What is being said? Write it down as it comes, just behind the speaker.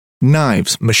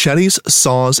Knives, machetes,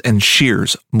 saws, and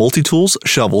shears, multi-tools,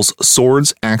 shovels,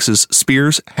 swords, axes,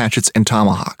 spears, hatchets, and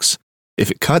tomahawks.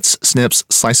 If it cuts, snips,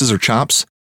 slices, or chops,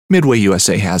 Midway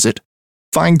USA has it.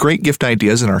 Find great gift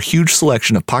ideas in our huge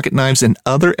selection of pocket knives and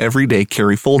other everyday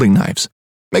carry folding knives.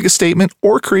 Make a statement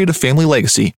or create a family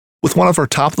legacy with one of our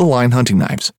top-of-the-line hunting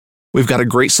knives. We've got a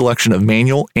great selection of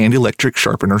manual and electric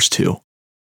sharpeners, too.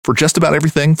 For just about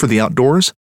everything for the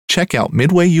outdoors, check out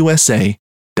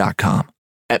MidwayUSA.com.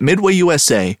 At Midway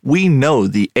USA, we know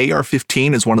the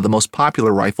AR-15 is one of the most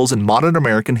popular rifles in modern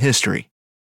American history.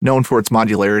 Known for its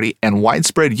modularity and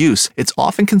widespread use, it's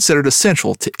often considered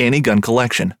essential to any gun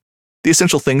collection. The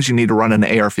essential things you need to run an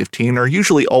AR-15 are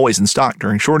usually always in stock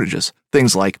during shortages,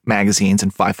 things like magazines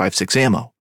and 5.56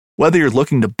 ammo. Whether you're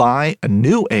looking to buy a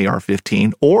new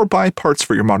AR-15 or buy parts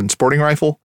for your modern sporting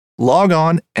rifle, log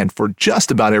on and for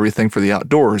just about everything for the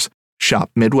outdoors,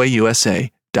 shop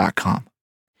MidwayUSA.com.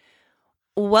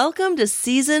 Welcome to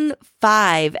Season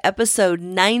 5, Episode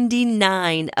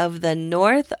 99 of the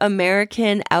North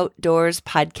American Outdoors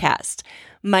Podcast.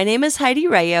 My name is Heidi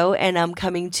Rayo, and I'm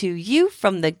coming to you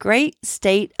from the great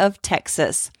state of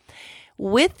Texas.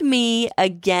 With me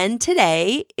again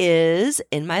today is,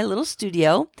 in my little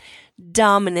studio,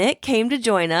 Dominic came to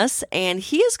join us, and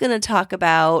he is going to talk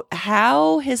about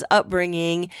how his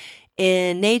upbringing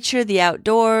in nature, the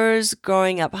outdoors,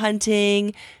 growing up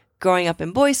hunting, growing up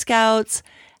in Boy Scouts,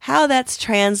 how that's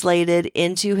translated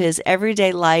into his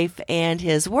everyday life and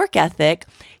his work ethic.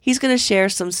 He's going to share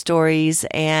some stories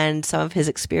and some of his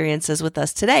experiences with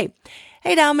us today.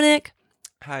 Hey, Dominic.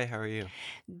 Hi, how are you?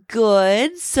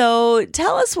 Good. So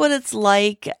tell us what it's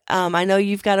like. I know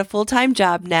you've got a full-time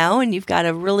job now and you've got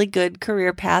a really good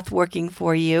career path working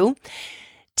for you.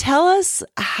 Tell us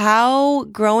how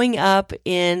growing up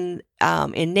in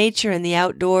nature and the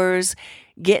outdoors,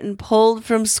 getting pulled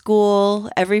from school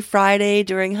every Friday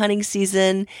during hunting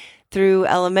season through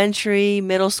elementary,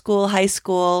 middle school, high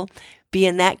school,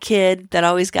 being that kid that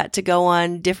always got to go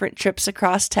on different trips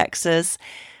across Texas.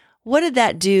 What did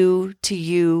that do to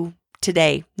you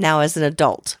today, now as an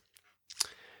adult?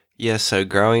 Yeah, so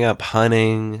growing up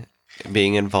hunting,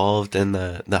 being involved in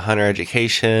the hunter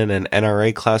education and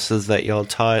NRA classes that y'all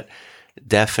taught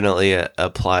definitely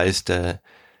applies to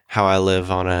how I live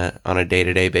on a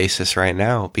day-to-day basis right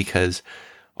now, because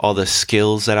all the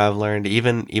skills that I've learned,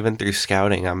 even through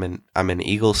scouting, I'm an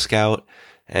Eagle Scout,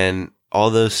 and all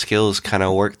those skills kind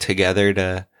of work together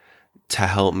to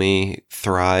help me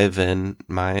thrive in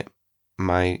my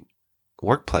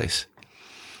workplace.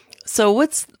 So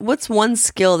what's one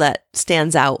skill that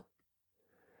stands out?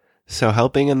 So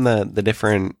helping in the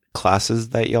different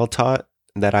classes that y'all taught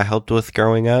that I helped with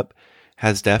growing up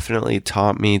has definitely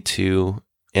taught me to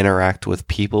interact with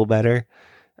people better.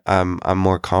 I'm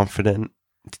more confident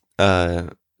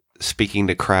speaking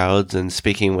to crowds and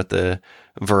speaking with the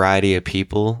variety of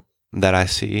people that I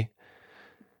see.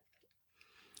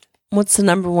 What's the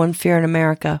number one fear in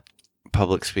America?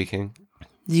 Public speaking.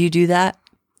 Do you do that?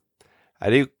 I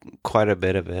do quite a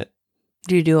bit of it.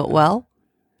 Do you do it well?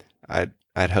 I'd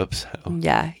hope so.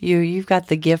 Yeah, you've got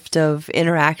the gift of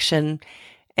interaction,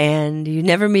 and you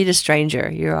never meet a stranger.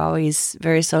 You're always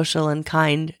very social and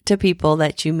kind to people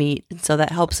that you meet, and so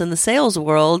that helps in the sales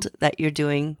world that you're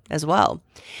doing as well.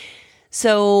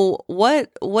 So what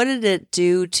did it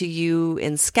do to you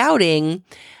in scouting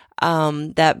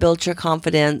that built your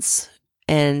confidence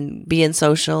and being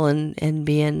social and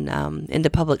being into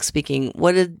public speaking?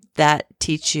 What did that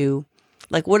teach you?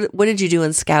 Like, what did you do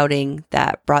in scouting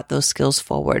that brought those skills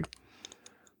forward?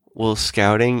 Well,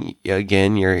 scouting,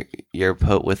 again, you're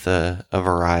put with a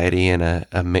variety and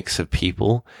a mix of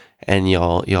people, and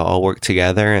y'all all work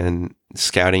together. And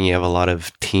scouting, you have a lot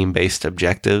of team-based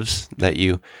objectives that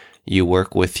you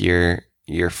work with your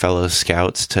fellow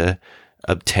scouts to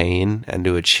obtain and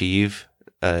to achieve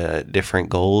different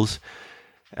goals.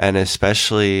 And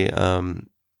especially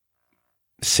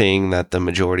seeing that the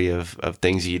majority of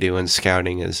things you do in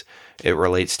scouting is it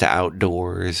relates to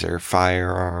outdoors or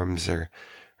firearms or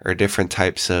different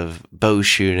types of bow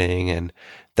shooting, and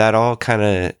that all kind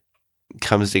of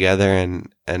comes together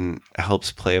and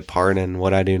helps play a part in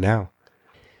what I do now.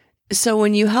 So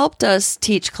when you helped us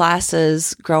teach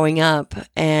classes growing up,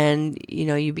 and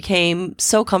you became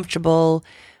so comfortable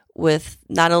with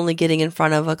not only getting in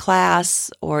front of a class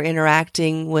or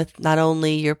interacting with not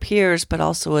only your peers but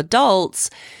also adults,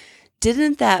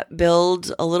 didn't that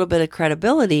build a little bit of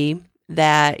credibility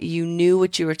that you knew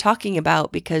what you were talking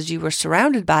about because you were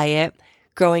surrounded by it,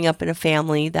 growing up in a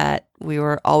family that we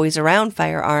were always around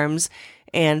firearms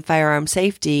and firearm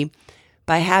safety?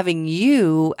 By having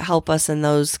you help us in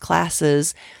those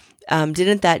classes,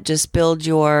 Didn't that just build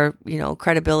your,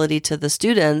 credibility to the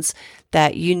students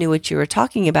that you knew what you were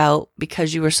talking about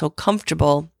because you were so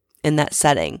comfortable in that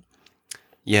setting?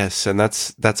 Yes, and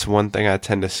that's one thing I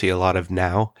tend to see a lot of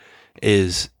now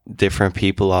is different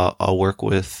people I'll work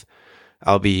with.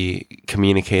 I'll be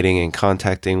communicating and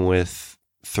contacting with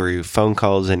through phone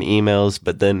calls and emails,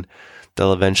 but then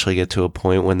they'll eventually get to a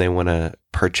point when they want to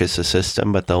purchase a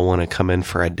system, but they'll want to come in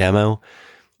for a demo.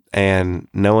 And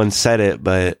no one said it,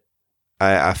 but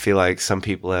I feel like some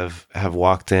people have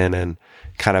walked in and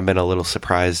kind of been a little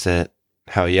surprised at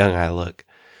how young I look.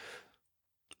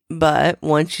 But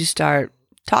once you start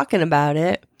talking about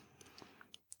it.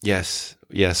 Yes.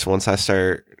 Once I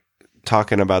start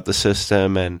talking about the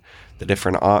system and the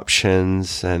different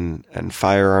options and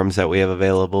firearms that we have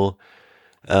available,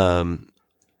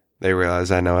 they realize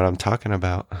I know what I'm talking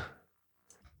about.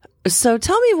 So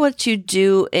tell me what you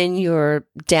do in your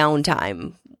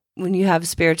downtime. When you have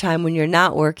spare time, when you're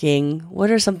not working, what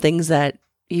are some things that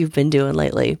you've been doing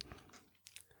lately?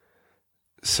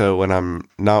 So when I'm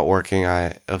not working,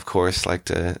 I, of course, like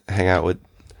to hang out with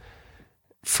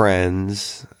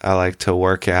friends. I like to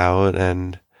work out,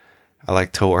 and I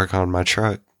like to work on my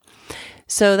truck.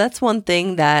 So that's one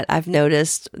thing that I've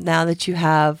noticed now that you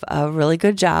have a really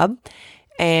good job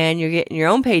and you're getting your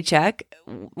own paycheck.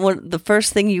 The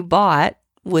first thing you bought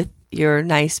with your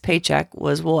nice paycheck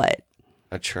was what?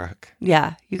 A truck.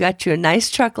 Yeah, you got you a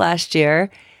nice truck last year,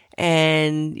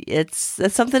 and that's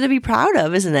something to be proud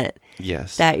of, isn't it?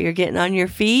 Yes. That you're getting on your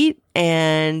feet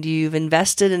and you've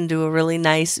invested into a really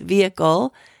nice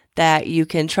vehicle that you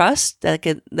can trust,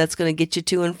 that's going to get you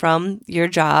to and from your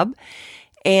job.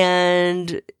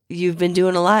 And you've been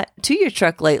doing a lot to your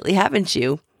truck lately, haven't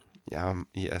you? Yeah,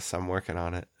 yes, I'm working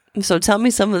on it. So tell me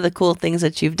some of the cool things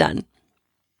that you've done.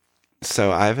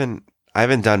 So I haven't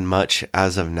done much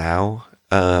as of now.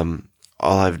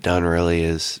 All I've done really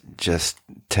is just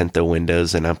tint the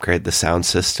windows and upgrade the sound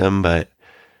system, but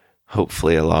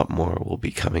hopefully a lot more will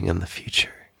be coming in the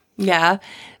future. Yeah.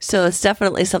 So it's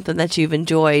definitely something that you've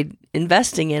enjoyed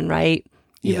investing in, right?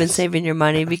 You've been saving your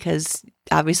money because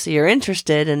obviously you're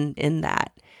interested in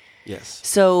that. Yes.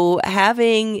 So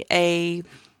having a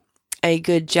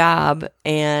good job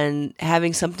and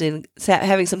having something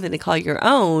to call your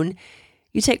own,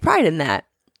 you take pride in that.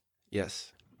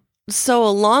 Yes. So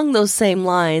along those same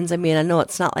lines, I mean, I know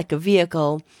it's not like a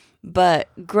vehicle, but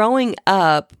growing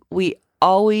up, we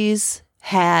always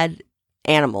had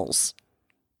animals,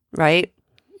 right?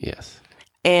 Yes.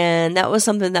 And that was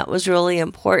something that was really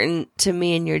important to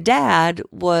me and your dad,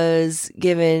 was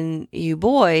giving you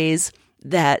boys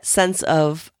that sense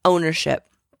of ownership.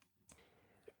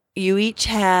 You each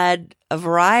had a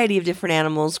variety of different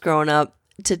animals growing up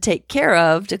to take care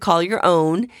of, to call your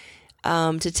own,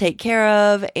 to take care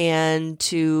of and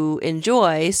to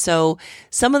enjoy. So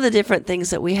some of the different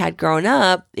things that we had growing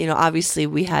up, obviously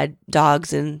we had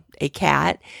dogs and a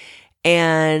cat,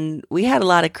 and we had a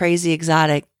lot of crazy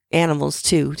exotic animals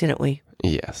too, didn't we?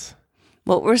 Yes.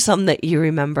 What were some that you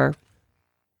remember?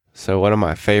 So one of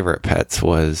my favorite pets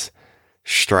was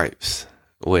Stripes,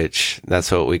 which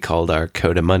that's what we called our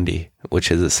Coatimundi,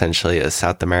 which is essentially a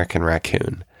South American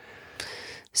raccoon.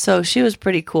 So she was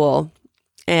pretty cool.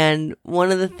 And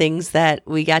one of the things that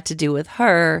we got to do with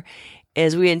her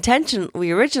is we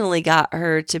originally got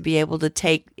her to be able to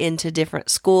take into different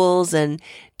schools and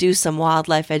do some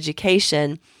wildlife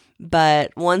education.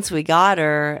 But once we got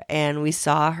her and we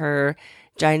saw her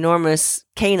ginormous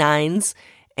canines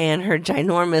and her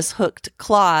ginormous hooked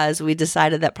claws, we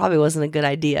decided that probably wasn't a good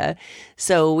idea.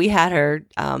 So we had her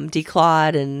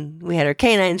declawed, and we had her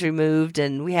canines removed,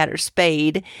 and we had her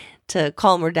spayed to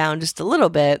calm her down just a little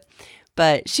bit.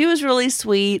 But she was really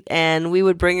sweet, and we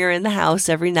would bring her in the house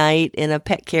every night in a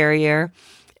pet carrier,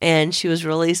 and she was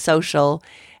really social.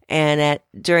 And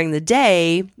during the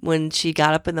day, when she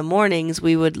got up in the mornings,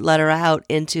 we would let her out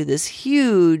into this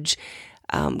huge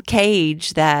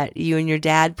cage that you and your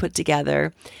dad put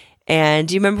together. And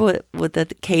do you remember what the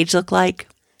cage looked like?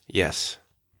 Yes.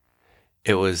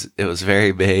 It was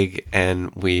very big,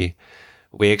 and we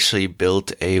actually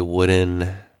built a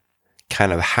wooden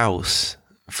kind of house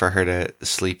for her to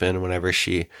sleep in whenever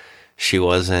she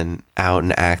wasn't out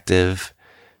and active,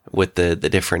 with the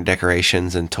different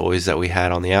decorations and toys that we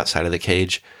had on the outside of the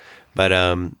cage.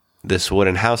 But this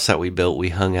wooden house that we built, we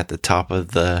hung at the top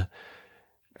of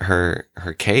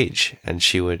her cage, and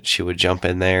she would jump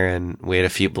in there, and we had a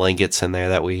few blankets in there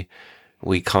that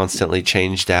we constantly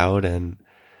changed out, and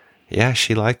yeah,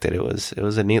 she liked it. It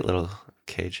was a neat little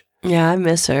cage. Yeah, I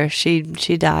miss her. She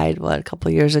died a couple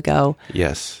of years ago.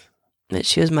 Yes.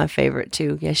 She was my favorite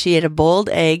too. Yeah, she ate a boiled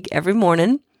egg every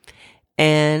morning,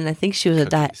 and I think she was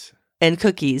Cookies. and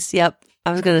cookies. Yep.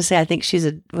 I was going to say, I think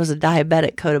was a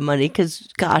diabetic Coat of Money because,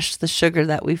 gosh, the sugar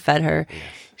that we fed her. Yes.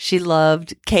 She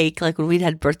loved cake. Like when we'd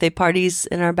had birthday parties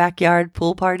in our backyard,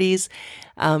 pool parties,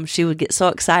 she would get so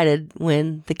excited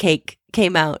when the cake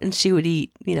came out and she would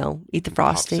eat the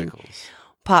frosting,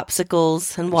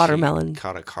 popsicles and watermelon. She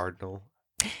caught a cardinal.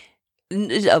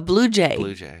 A blue jay.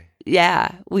 Blue jay.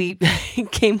 Yeah. We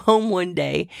came home one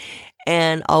day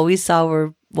and all we saw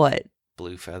were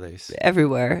Blue feathers.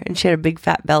 everywhere. And she had a big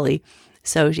fat belly.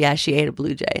 So yeah, she ate a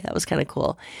blue jay. That was kind of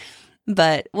cool.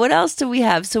 But what else do we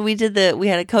have? So we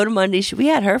had a Coat of Monday. We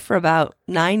had her for about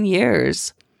 9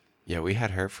 years. Yeah, we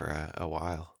had her for a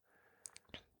while.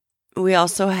 We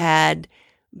also had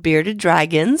bearded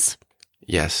dragons.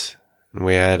 Yes.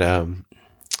 We had,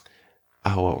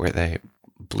 what were they?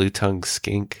 Blue-tongued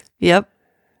skink. Yep.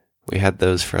 We had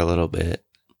those for a little bit.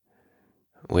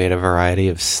 We had a variety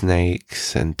of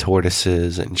snakes and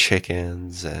tortoises and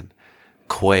chickens and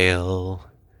quail.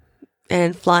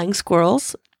 And flying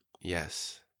squirrels.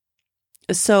 Yes.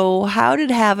 So how did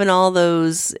having all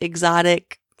those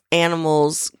exotic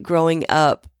animals growing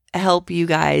up help you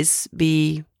guys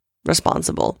be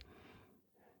responsible?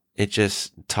 It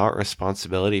just taught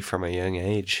responsibility from a young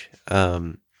age.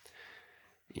 Not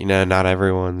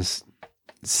everyone's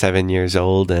 7 years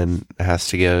old and has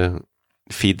to go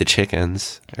feed the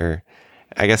chickens, or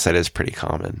I guess that is pretty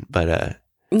common, but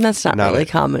that's not really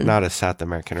common. Not a South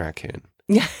American raccoon.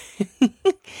 Yeah.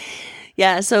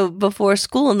 Yeah, so before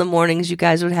school in the mornings, you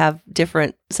guys would have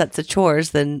different sets of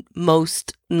chores than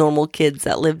most normal kids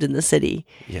that lived in the city.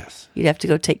 Yes. You'd have to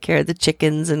go take care of the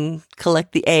chickens and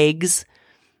collect the eggs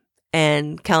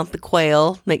and count the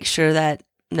quail, make sure that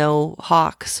no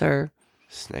hawks or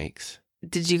snakes.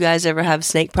 Did you guys ever have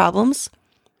snake problems?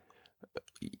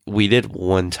 We did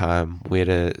one time. We had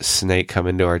a snake come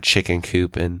into our chicken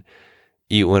coop and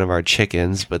eat one of our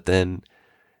chickens, but then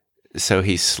so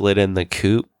he slid in the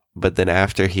coop. But then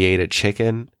after he ate a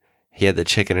chicken, he had the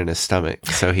chicken in his stomach,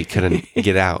 so he couldn't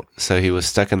get out. So he was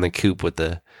stuck in the coop with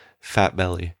the fat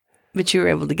belly. But you were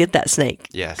able to get that snake.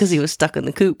 Yes. Because he was stuck in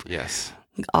the coop. Yes.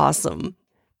 Awesome.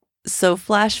 So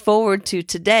flash forward to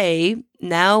today.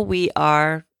 Now we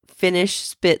are Finnish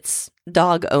Spitz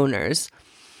dog owners.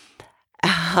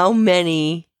 How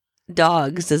many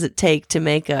dogs does it take to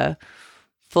make a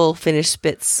full Finnish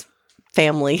Spitz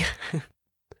family?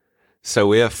 So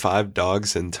we have 5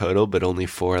 dogs in total, but only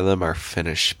 4 of them are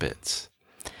Finnish Spitz.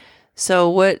 So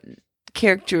what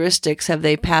characteristics have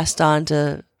they passed on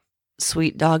to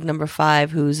sweet dog number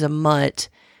 5, who's a mutt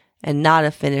and not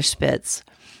a Finnish Spitz?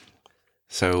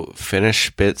 So Finnish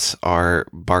Spitz are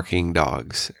barking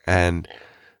dogs, and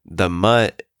the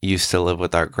mutt used to live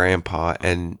with our grandpa,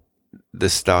 and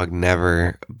this dog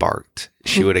never barked.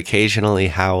 She would occasionally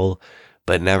howl,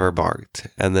 but never barked.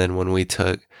 And then when we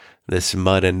took this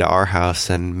mutt into our house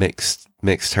and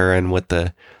mixed her in with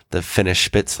the Finnish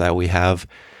Spitz that we have,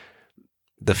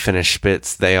 the Finnish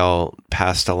Spitz, they all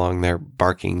passed along their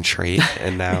barking trait,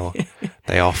 and now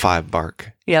they all 5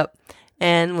 bark. Yep.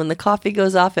 And when the coffee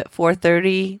goes off at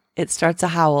 4:30, it starts a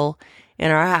howl in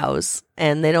our house,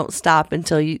 and they don't stop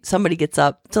until somebody gets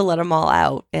up to let them all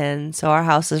out. And so our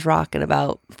house is rocking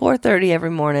about 4:30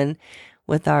 every morning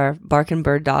with our barking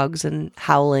bird dogs and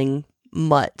howling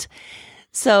mutt.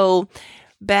 So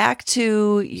back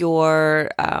to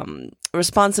your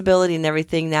responsibility and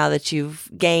everything now that you've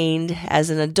gained as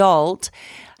an adult.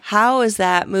 How is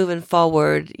that moving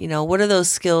forward? What are those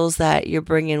skills that you're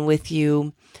bringing with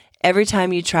you every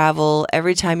time you travel,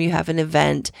 every time you have an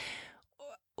event?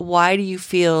 Why do you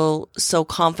feel so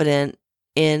confident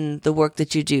in the work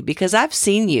that you do? Because I've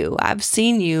seen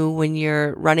you when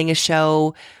you're running a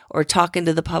show or talking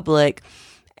to the public,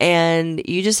 and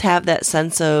you just have that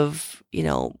sense of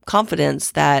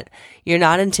confidence that you're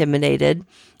not intimidated.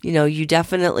 You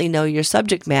definitely know your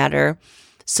subject matter.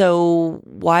 So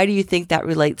why do you think that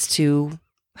relates to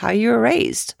how you were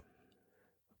raised?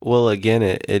 Well, again,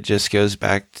 it just goes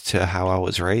back to how I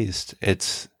was raised.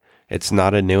 It's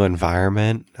not a new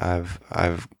environment.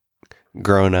 I've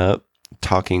grown up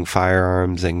talking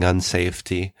firearms and gun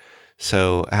safety.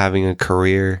 So having a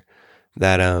career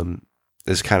that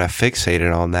is kind of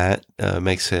fixated on that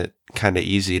makes it kind of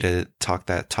easy to talk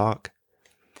that talk.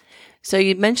 So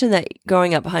you mentioned that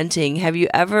growing up hunting, have you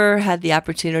ever had the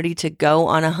opportunity to go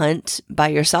on a hunt by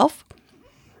yourself?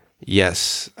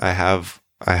 Yes, I have.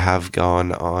 I have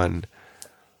gone on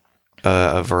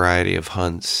a variety of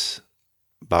hunts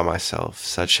by myself,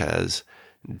 such as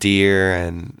deer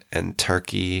and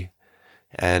turkey,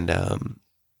 and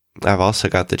I've also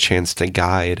got the chance to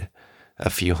guide a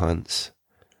few hunts.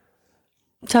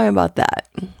 Tell me about that.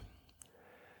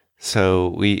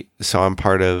 So I'm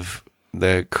part of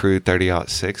the Crew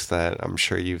 30-06 that I'm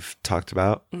sure you've talked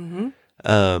about. Mm-hmm.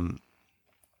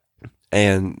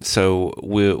 And so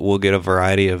we'll get a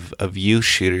variety of youth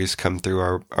shooters come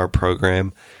through our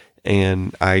program,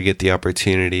 and I get the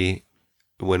opportunity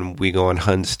when we go on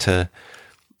hunts to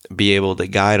be able to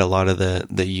guide a lot of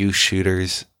the youth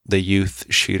shooters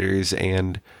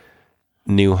and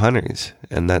new hunters.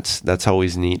 And that's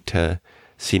always neat to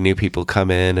see new people come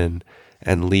in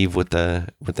and leave with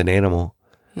an animal.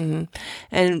 Mm-hmm.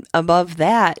 And above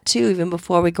that too, even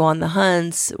before we go on the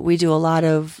hunts, we do a lot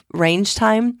of range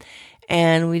time,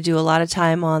 and we do a lot of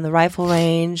time on the rifle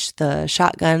range, the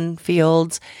shotgun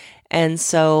fields. And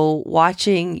so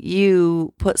watching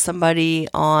you put somebody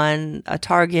on a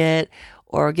target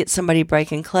or get somebody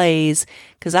breaking clays,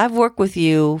 because I've worked with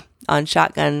you on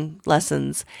shotgun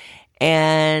lessons,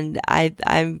 and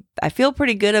I feel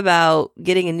pretty good about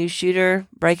getting a new shooter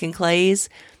breaking clays,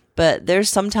 but there's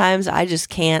sometimes I just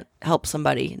can't help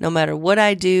somebody. No matter what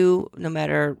I do, no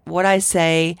matter what I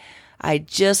say, I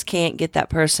just can't get that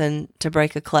person to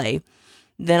break a clay.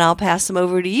 Then I'll pass them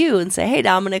over to you and say, hey,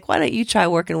 Dominic, why don't you try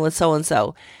working with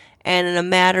so-and-so? And in a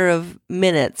matter of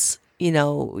minutes,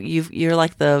 you're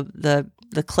like the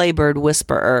claybird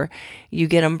whisperer. You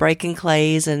get them breaking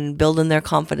clays and building their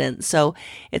confidence. So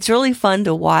it's really fun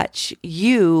to watch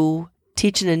you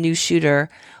teaching a new shooter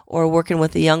or working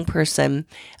with a young person,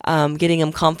 getting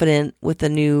them confident with a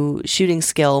new shooting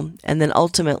skill, and then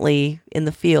ultimately in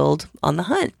the field on the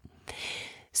hunt.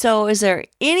 So is there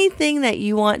anything that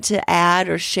you want to add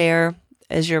or share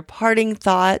as your parting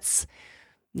thoughts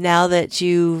now that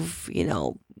you've,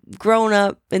 grown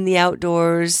up in the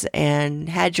outdoors and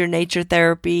had your nature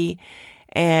therapy,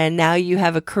 and now you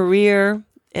have a career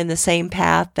in the same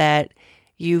path that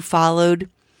you followed?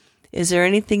 Is there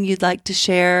anything you'd like to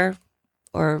share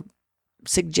or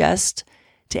suggest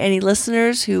to any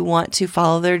listeners who want to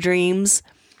follow their dreams?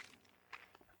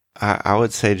 I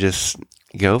would say just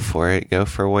go for it. Go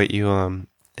for what you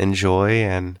enjoy.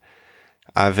 And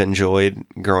I've enjoyed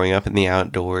growing up in the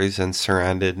outdoors and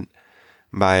surrounded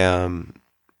by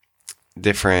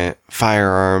different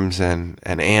firearms and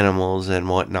animals and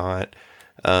whatnot.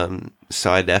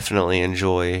 So I definitely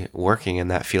enjoy working in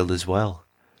that field as well.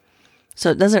 So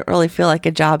it doesn't really feel like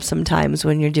a job sometimes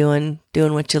when you're doing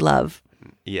what you love.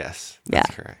 Yes,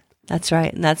 that's correct. That's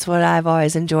right. And that's what I've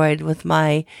always enjoyed with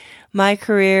my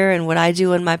career and what I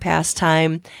do in my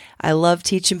pastime. I love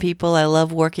teaching people. I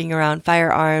love working around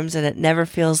firearms, and it never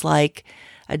feels like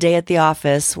a day at the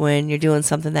office when you're doing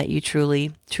something that you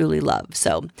truly, truly love.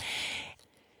 So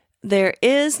there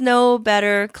is no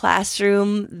better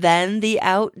classroom than the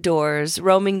outdoors,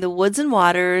 roaming the woods and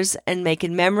waters and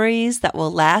making memories that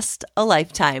will last a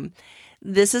lifetime.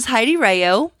 This is Heidi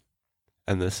Rayo.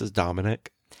 And this is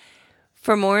Dominic.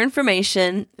 For more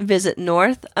information, visit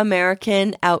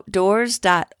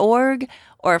NorthAmericanOutdoors.org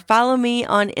or follow me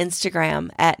on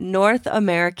Instagram at North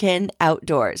American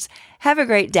Outdoors. Have a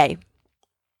great day.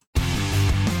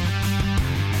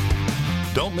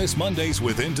 Don't miss Mondays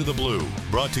with Into the Blue,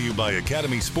 brought to you by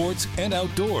Academy Sports and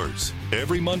Outdoors.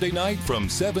 Every Monday night from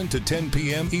 7 to 10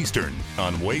 p.m. Eastern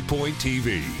on Waypoint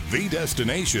TV, the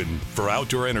destination for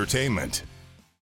outdoor entertainment.